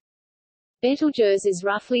System. Betelgeuse is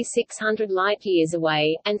roughly 600 light-years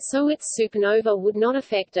away, and so its supernova would not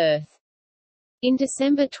affect Earth. In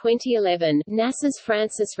December 2011, NASA's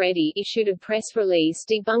Francis Reddy issued a press release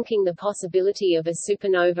debunking the possibility of a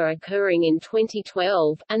supernova occurring in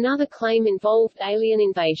 2012. Another claim involved alien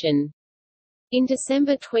invasion. In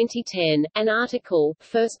December 2010, an article,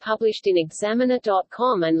 first published in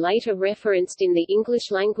Examiner.com and later referenced in the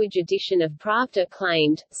English-language edition of Pravda,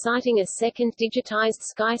 claimed, citing a second digitized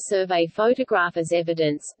sky survey photograph as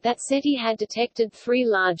evidence, that SETI had detected 3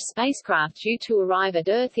 large spacecraft due to arrive at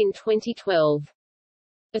Earth in 2012.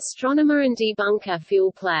 Astronomer and debunker Phil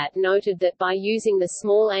Platt noted that by using the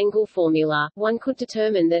small-angle formula, one could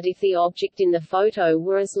determine that if the object in the photo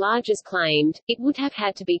were as large as claimed, it would have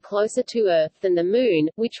had to be closer to Earth than the Moon,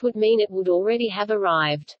 which would mean it would already have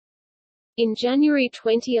arrived. In January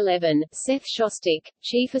 2011, Seth Shostak,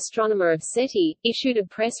 chief astronomer of SETI, issued a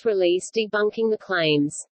press release debunking the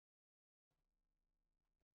claims.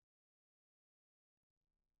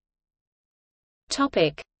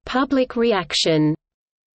 Topic: Public reaction.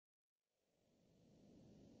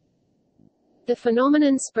 The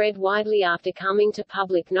phenomenon spread widely after coming to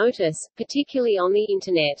public notice, particularly on the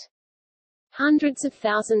Internet. Hundreds of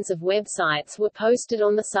thousands of websites were posted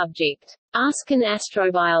on the subject. Ask an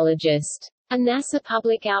Astrobiologist, a NASA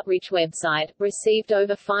public outreach website, received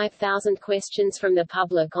over 5,000 questions from the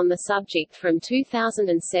public on the subject from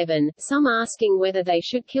 2007, some asking whether they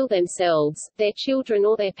should kill themselves, their children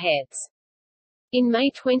or their pets. In May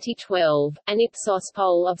 2012, an Ipsos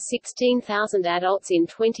poll of 16,000 adults in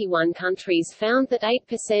 21 countries found that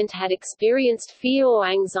 8% had experienced fear or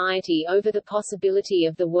anxiety over the possibility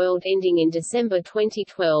of the world ending in December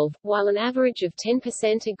 2012, while an average of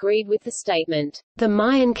 10% agreed with the statement. The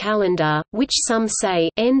Mayan calendar, which some say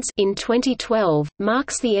ends in 2012,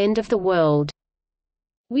 marks the end of the world.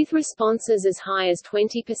 with responses as high as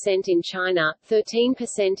 20% in China,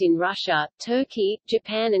 13% in Russia, Turkey,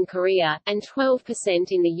 Japan and Korea, and 12%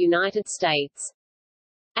 in the United States.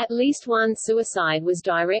 At least one suicide was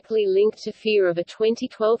directly linked to fear of a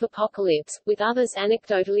 2012 apocalypse, with others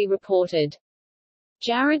anecdotally reported.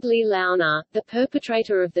 Jared Lee Launer, the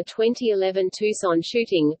perpetrator of the 2011 Tucson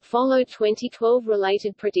shooting, followed 2012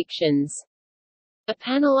 related predictions. A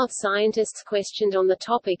panel of scientists questioned on the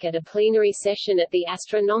topic at a plenary session at the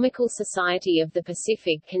Astronomical Society of the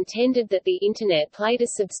Pacific contended that the Internet played a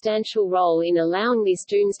substantial role in allowing this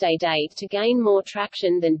doomsday date to gain more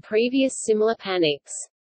traction than previous similar panics.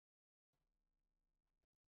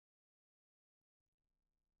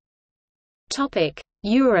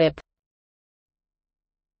 Europe.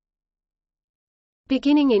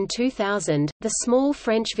 Beginning in 2000, the small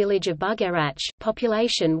French village of b'ak'tun,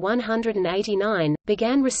 population 189,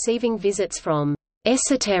 began receiving visits from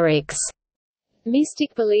esoterics,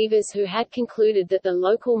 mystic believers who had concluded that the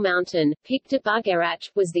local mountain, b'ak'tun,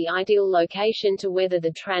 was the ideal location to weather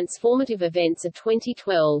the transformative events of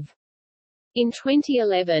 2012. In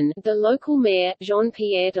 2011, the local mayor,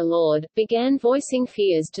 Jean-Pierre Delorde, began voicing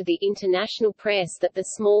fears to the international press that the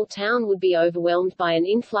small town would be overwhelmed by an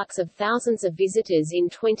influx of thousands of visitors in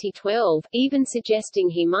 2012, even suggesting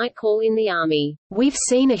he might call in the army. "We've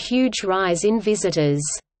seen a huge rise in visitors,"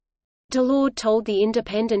 Delorde told The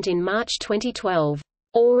Independent in March 2012.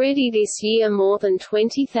 Already this year more than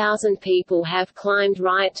 20,000 people have climbed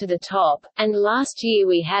right to the top, and last year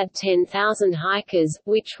we had 10,000 hikers,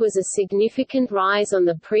 which was a significant rise on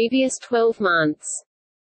the previous 12 months.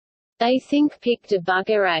 They think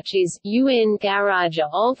b'ak'tun is UN garage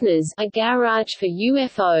ovnas, a garage for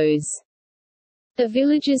UFOs. The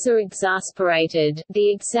villagers are exasperated.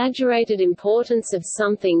 The exaggerated importance of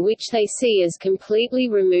something which they see as completely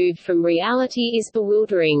removed from reality is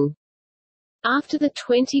bewildering. After the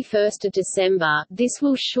 21st of December, this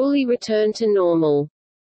will surely return to normal.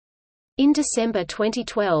 In December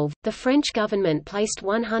 2012, the French government placed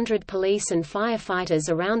 100 police and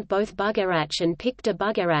firefighters around both b'ak'tun and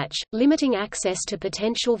b'ak'tun, limiting access to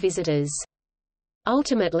potential visitors.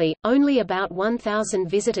 Ultimately, only about 1,000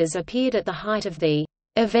 visitors appeared at the height of the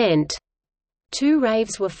event. 2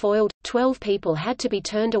 raves were foiled, 12 people had to be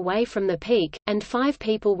turned away from the peak, and 5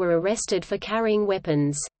 people were arrested for carrying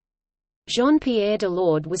weapons. Jean-Pierre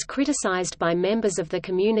Delorde was criticized by members of the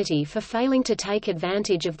community for failing to take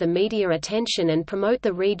advantage of the media attention and promote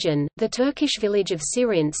the region. The Turkish village of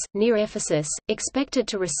Sirince, near Ephesus, expected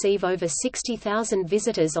to receive over 60,000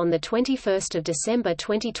 visitors on the 21st of December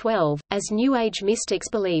 2012, as New Age mystics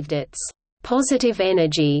believed its positive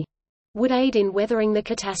energy would aid in weathering the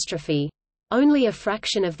catastrophe. Only a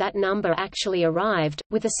fraction of that number actually arrived,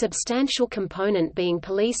 with a substantial component being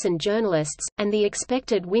police and journalists, and the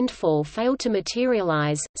expected windfall failed to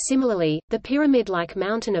materialize. Similarly, the pyramid-like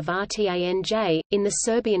mountain of Rtanj, in the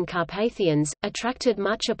Serbian Carpathians, attracted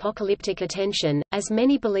much apocalyptic attention, as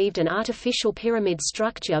many believed an artificial pyramid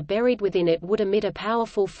structure buried within it would emit a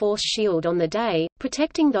powerful force shield on the day,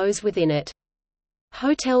 protecting those within it.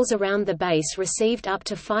 Hotels around the base received up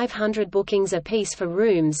to 500 bookings apiece for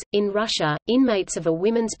rooms. In Russia, inmates of a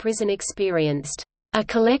women's prison experienced a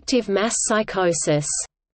collective mass psychosis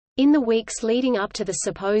in the weeks leading up to the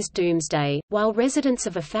supposed doomsday, while residents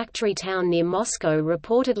of a factory town near Moscow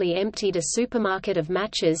reportedly emptied a supermarket of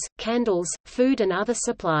matches, candles, food and other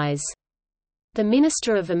supplies. The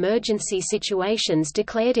Minister of Emergency Situations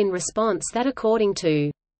declared in response that according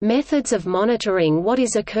to methods of monitoring what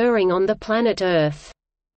is occurring on the planet Earth,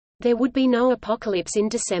 there would be no apocalypse in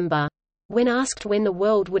December. When asked when the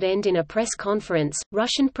world would end in a press conference,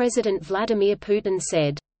 Russian President Vladimir Putin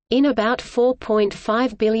said, "In about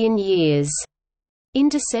 4.5 billion years." In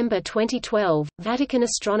December 2012, Vatican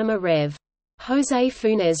astronomer Rev. José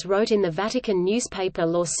Funes wrote in the Vatican newspaper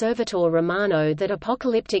L'Osservatore Romano that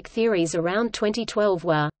apocalyptic theories around 2012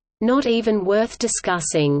 were not even worth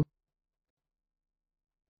discussing.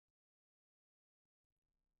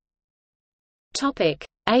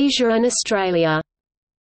 Asia and Australia.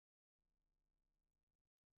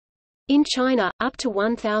 In China, up to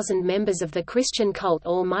 1,000 members of the Christian cult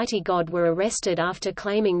Almighty God were arrested after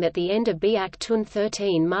claiming that the end of b'ak'tun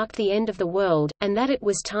 13 marked the end of the world, and that it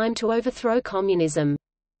was time to overthrow communism.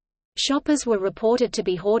 Shoppers were reported to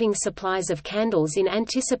be hoarding supplies of candles in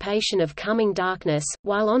anticipation of coming darkness,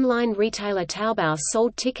 while online retailer Taobao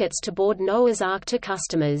sold tickets to board Noah's Ark to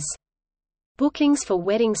customers. Bookings for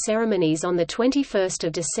wedding ceremonies on 21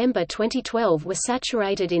 December 2012 were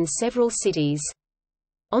saturated in several cities.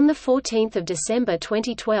 On 14 December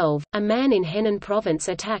 2012, a man in Henan province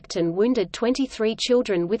attacked and wounded 23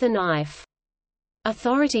 children with a knife.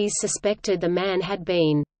 Authorities suspected the man had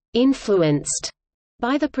been influenced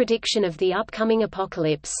by the prediction of the upcoming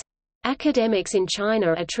apocalypse. Academics in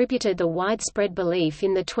China attributed the widespread belief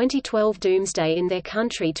in the 2012 Doomsday in their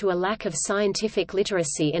country to a lack of scientific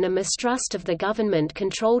literacy and a mistrust of the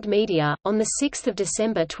government-controlled media. On 6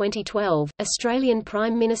 December 2012, Australian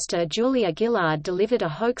Prime Minister Julia Gillard delivered a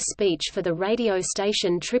hoax speech for the radio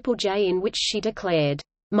station Triple J in which she declared,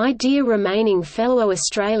 "My dear remaining fellow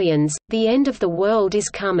Australians, the end of the world is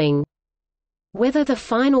coming. Whether the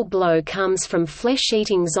final blow comes from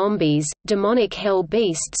flesh-eating zombies, demonic hell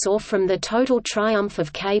beasts or from the total triumph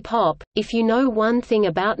of K-pop, if you know one thing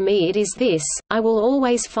about me it is this, I will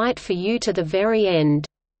always fight for you to the very end."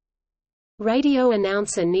 Radio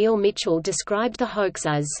announcer Neil Mitchell described the hoax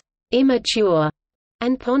as immature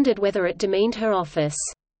and pondered whether it demeaned her office.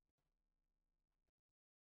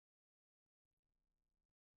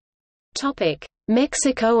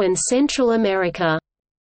 Mexico and Central America.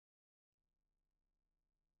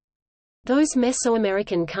 Those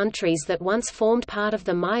Mesoamerican countries that once formed part of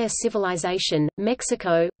the Maya civilization,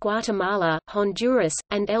 Mexico, Guatemala, Honduras,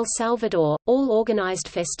 and El Salvador, all organized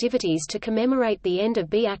festivities to commemorate the end of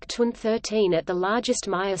b'ak'tun 13 at the largest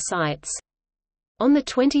Maya sites. On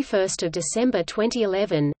 21 December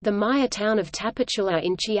 2011, the Maya town of Tapachula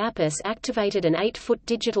in Chiapas activated an 8-foot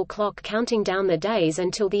digital clock counting down the days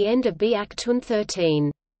until the end of b'ak'tun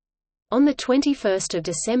 13. On 21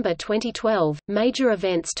 December 2012, major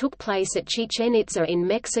events took place at Chichen Itza in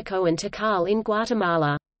Mexico and Tikal in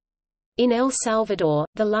Guatemala. In El Salvador,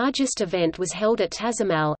 the largest event was held at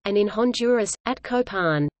Tazamal, and in Honduras, at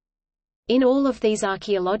Copan. In all of these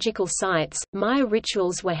archaeological sites, Maya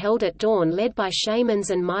rituals were held at dawn led by shamans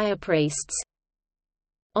and Maya priests.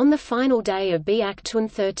 On the final day of b'ak'tun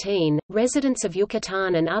 13, residents of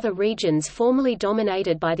Yucatan and other regions formerly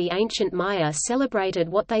dominated by the ancient Maya celebrated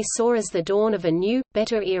what they saw as the dawn of a new,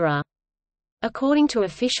 better era. According to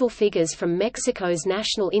official figures from Mexico's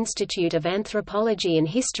National Institute of Anthropology and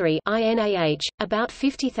History (INAH), about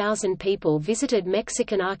 50,000 people visited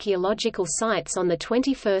Mexican archaeological sites on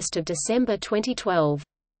 21 December 2012.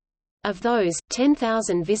 Of those,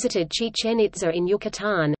 10,000 visited Chichen Itza in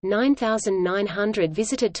Yucatan, 9,900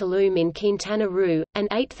 visited Tulum in Quintana Roo, and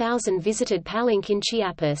 8,000 visited Palenque in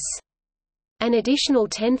Chiapas. An additional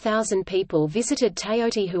 10,000 people visited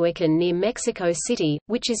Teotihuacan near Mexico City,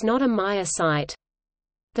 which is not a Maya site.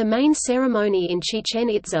 The main ceremony in Chichen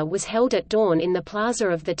Itza was held at dawn in the plaza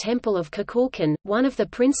of the Temple of Kukulkan, one of the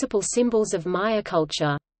principal symbols of Maya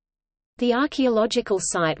culture. The archaeological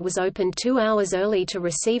site was opened 2 hours early to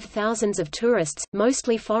receive thousands of tourists,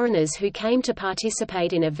 mostly foreigners who came to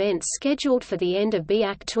participate in events scheduled for the end of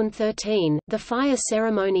b'ak'tun 13. The fire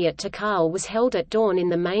ceremony at Tikal was held at dawn in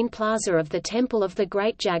the main plaza of the Temple of the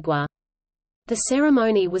Great Jaguar. The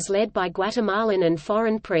ceremony was led by Guatemalan and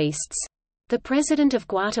foreign priests. The President of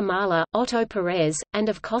Guatemala, Otto Perez, and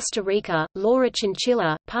of Costa Rica, Laura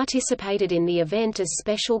Chinchilla, participated in the event as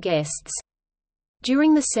special guests.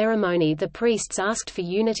 During the ceremony the priests asked for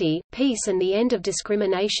unity, peace and the end of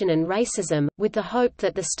discrimination and racism, with the hope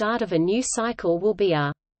that the start of a new cycle will be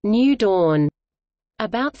a new dawn.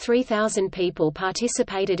 About 3,000 people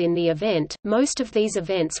participated in the event. Most of these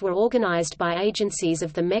events were organized by agencies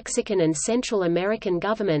of the Mexican and Central American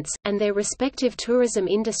governments, and their respective tourism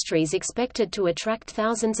industries expected to attract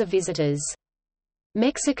thousands of visitors.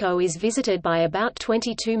 Mexico is visited by about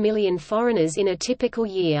 22 million foreigners in a typical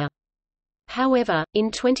year. However,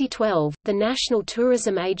 in 2012, the National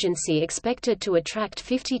Tourism Agency expected to attract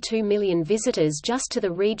 52 million visitors just to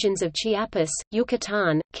the regions of Chiapas,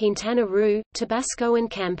 Yucatan, Quintana Roo, Tabasco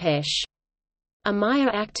and Campeche. A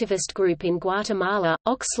Maya activist group in Guatemala,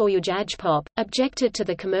 Oxlawyujajpop, objected to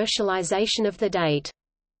the commercialization of the date.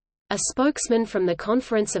 A spokesman from the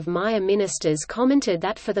Conference of Maya Ministers commented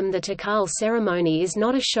that for them the Tikal ceremony is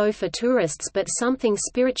not a show for tourists but something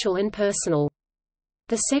spiritual and personal.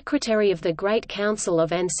 The Secretary of the Great Council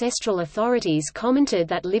of Ancestral Authorities commented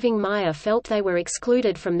that living Maya felt they were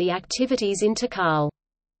excluded from the activities in Tikal.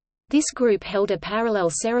 This group held a parallel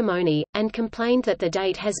ceremony, and complained that the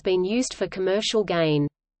date has been used for commercial gain.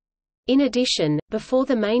 In addition, before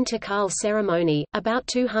the main Tikal ceremony, about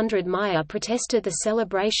 200 Maya protested the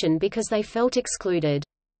celebration because they felt excluded.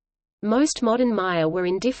 Most modern Maya were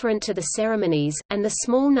indifferent to the ceremonies, and the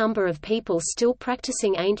small number of people still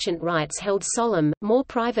practicing ancient rites held solemn, more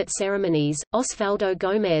private ceremonies. Osvaldo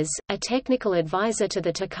Gomez, a technical advisor to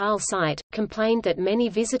the Tikal site, complained that many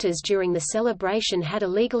visitors during the celebration had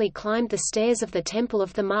illegally climbed the stairs of the Temple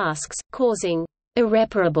of the Masks, causing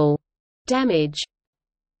irreparable damage.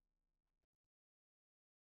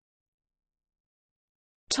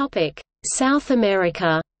 South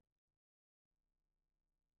America.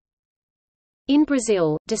 In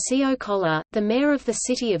Brazil, Dirceu Collor, the mayor of the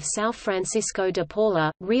city of São Francisco de Paula,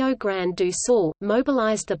 Rio Grande do Sul,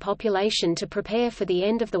 mobilized the population to prepare for the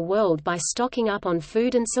end of the world by stocking up on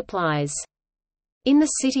food and supplies. In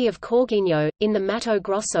the city of Corguinho, in the Mato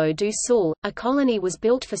Grosso do Sul, a colony was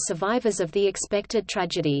built for survivors of the expected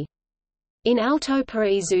tragedy. In Alto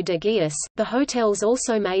Paraíso de Goiás, the hotels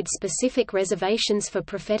also made specific reservations for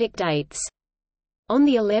prophetic dates. On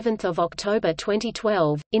the 11th of October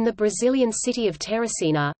 2012, in the Brazilian city of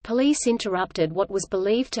Teresina, police interrupted what was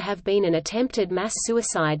believed to have been an attempted mass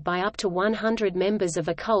suicide by up to 100 members of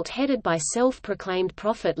a cult headed by self-proclaimed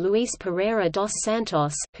prophet Luis Pereira dos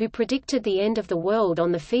Santos, who predicted the end of the world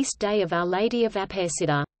on the feast day of Our Lady of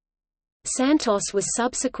Aparecida. Santos was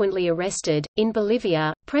subsequently arrested. In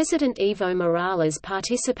Bolivia, President Evo Morales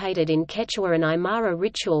participated in Quechua and Aymara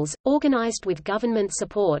rituals, organized with government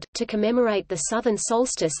support, to commemorate the southern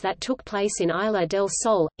solstice that took place in Isla del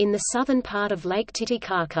Sol, in the southern part of Lake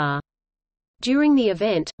Titicaca. During the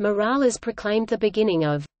event, Morales proclaimed the beginning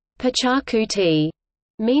of Pachacuti,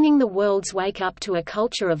 meaning the world's wake up to a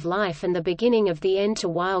culture of life and the beginning of the end to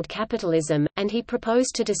wild capitalism, and he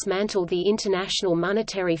proposed to dismantle the International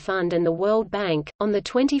Monetary Fund and the World Bank. On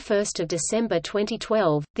 21 December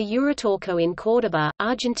 2012, the Uritorco in Córdoba,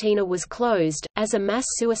 Argentina was closed, as a mass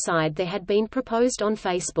suicide there had been proposed on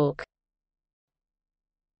Facebook.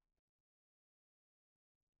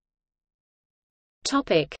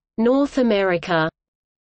 North America.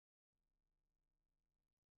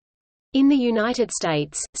 In the United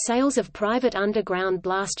States, sales of private underground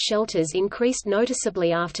blast shelters increased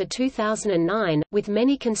noticeably after 2009, with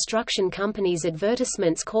many construction companies'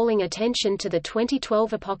 advertisements calling attention to the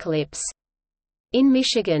 2012 apocalypse. In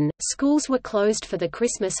Michigan, schools were closed for the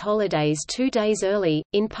Christmas holidays 2 days early,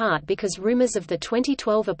 in part because rumors of the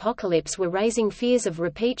 2012 apocalypse were raising fears of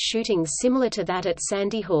repeat shootings similar to that at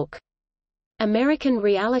Sandy Hook. American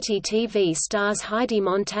reality TV stars Heidi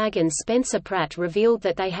Montag and Spencer Pratt revealed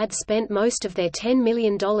that they had spent most of their $10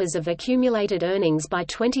 million of accumulated earnings by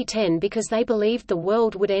 2010 because they believed the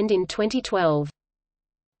world would end in 2012.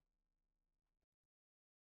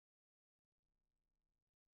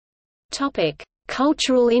 Topic: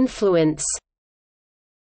 Cultural influence.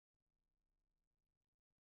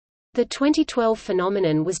 The 2012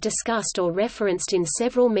 phenomenon was discussed or referenced in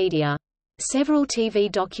several media. Several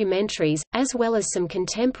TV documentaries, as well as some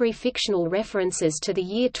contemporary fictional references to the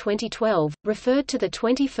year 2012, referred to the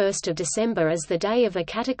 21st of December as the day of a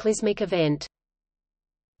cataclysmic event.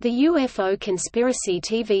 The UFO conspiracy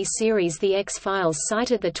TV series The X-Files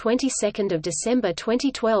cited the 22nd of December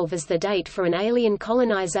 2012 as the date for an alien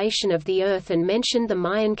colonization of the Earth and mentioned the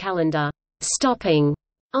Mayan calendar stopping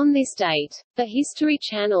on this date. The History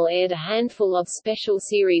Channel aired a handful of special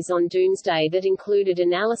series on Doomsday that included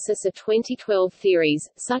analysis of 2012 theories,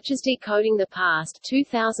 such as Decoding the Past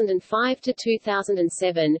 2005 to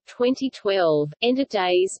 2007, 2012, End of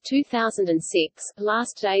Days 2006,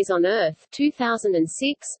 Last Days on Earth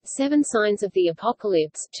 2006, Seven Signs of the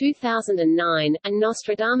Apocalypse 2009, and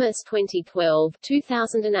Nostradamus 2012,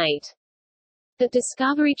 2008. The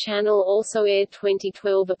Discovery Channel also aired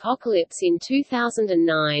 2012 Apocalypse in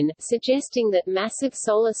 2009, suggesting that massive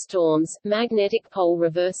solar storms, magnetic pole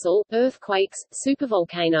reversal, earthquakes,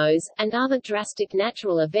 supervolcanoes, and other drastic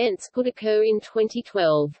natural events could occur in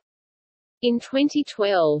 2012. In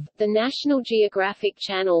 2012, the National Geographic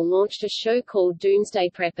Channel launched a show called Doomsday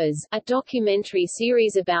Preppers, a documentary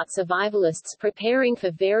series about survivalists preparing for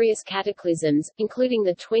various cataclysms, including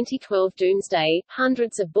the 2012 Doomsday.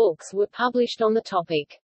 Hundreds of books were published on the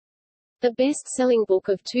topic. The best-selling book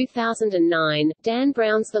of 2009, Dan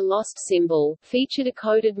Brown's The Lost Symbol, featured a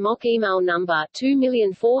coded mock email number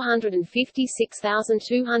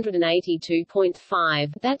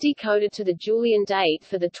 2,456,282.5 that decoded to the Julian date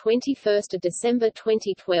for the 21st of December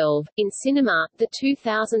 2012. In cinema, the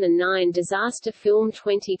 2009 disaster film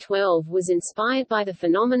 2012 was inspired by the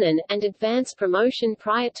phenomenon, and advance promotion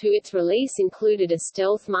prior to its release included a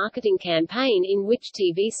stealth marketing campaign in which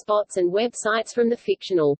TV spots and websites from the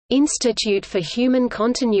fictional Institute for Human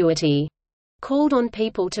Continuity called on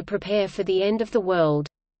people to prepare for the end of the world.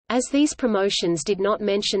 As these promotions did not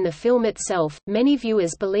mention the film itself, many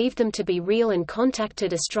viewers believed them to be real and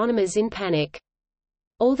contacted astronomers in panic.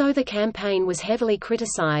 Although the campaign was heavily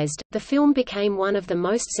criticized, the film became one of the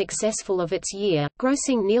most successful of its year,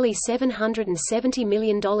 grossing nearly $770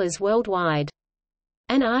 million worldwide.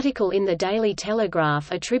 An article in the Daily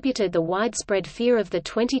Telegraph attributed the widespread fear of the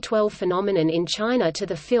 2012 phenomenon in China to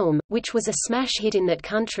the film, which was a smash hit in that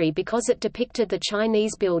country because it depicted the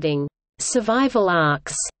Chinese building survival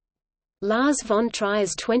arks Lars von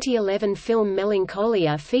Trier's 2011 film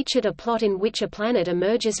Melancholia featured a plot in which a planet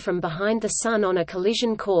emerges from behind the Sun on a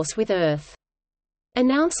collision course with Earth.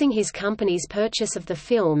 Announcing his company's purchase of the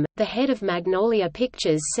film, the head of Magnolia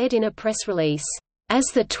Pictures said in a press release, "As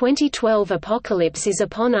the 2012 apocalypse is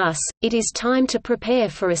upon us, it is time to prepare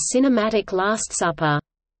for a cinematic Last Supper."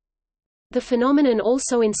 The phenomenon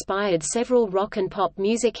also inspired several rock and pop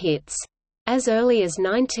music hits. As early as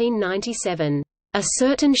 1997, "A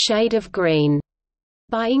Certain Shade of Green"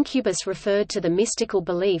 by Incubus referred to the mystical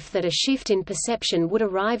belief that a shift in perception would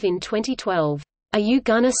arrive in 2012. "Are you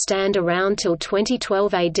gonna stand around till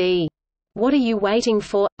 2012 AD? What are you waiting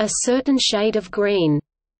for? A certain shade of green."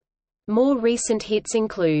 More recent hits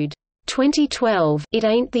include 2012, "It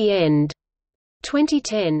Ain't the End,"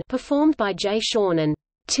 2010, performed by Jay Sean, and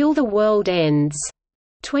 "Till the World Ends,"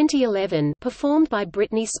 2011, performed by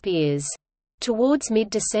Britney Spears. Towards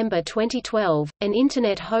mid-December 2012, an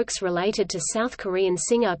Internet hoax related to South Korean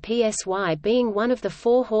singer Psy being one of the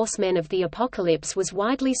four horsemen of the apocalypse was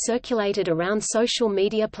widely circulated around social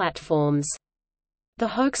media platforms. The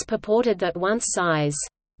hoax purported that once Psy's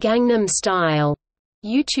Gangnam Style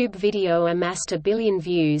YouTube video amassed 1 billion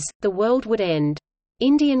views, the world would end.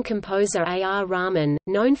 Indian composer A.R. Rahman,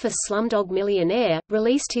 known for Slumdog Millionaire,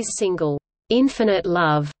 released his single, "Infinite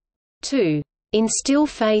Love," to instill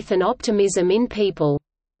faith and optimism in people,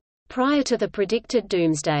 prior to the predicted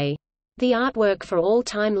Doomsday. The artwork for All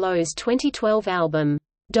Time Low's 2012 album,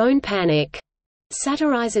 Don't Panic,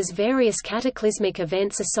 satirizes various cataclysmic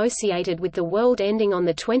events associated with the world ending on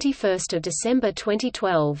 21 December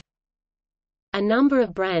 2012. A number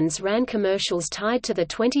of brands ran commercials tied to the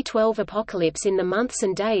 2012 apocalypse in the months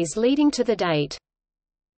and days leading to the date.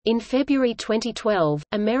 In February 2012,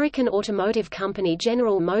 American automotive company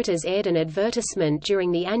General Motors aired an advertisement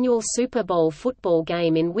during the annual Super Bowl football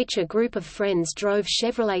game in which a group of friends drove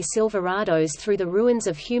Chevrolet Silverados through the ruins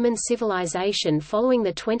of human civilization following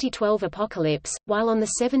the 2012 apocalypse, while on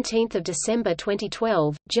 17 December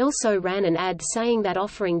 2012, Gelso ran an ad saying that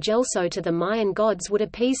offering Gelso to the Mayan gods would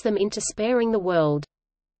appease them into sparing the world.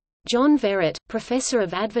 John Verrett, professor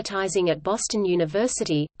of advertising at Boston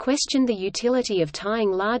University, questioned the utility of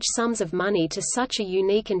tying large sums of money to such a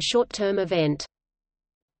unique and short-term event.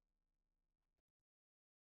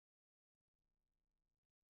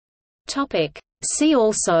 See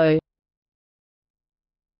also: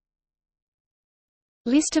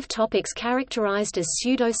 List of topics characterized as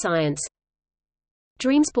pseudoscience,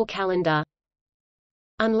 Dreamspool calendar,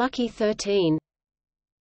 Unlucky 13,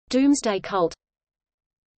 Doomsday cult,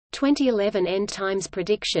 2011 End Times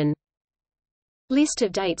prediction, List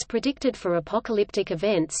of dates predicted for apocalyptic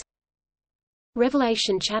events,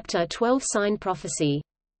 Revelation chapter 12 sign prophecy.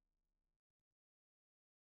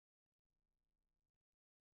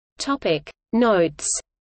 Topic Notes.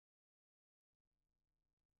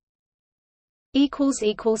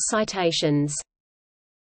 Citations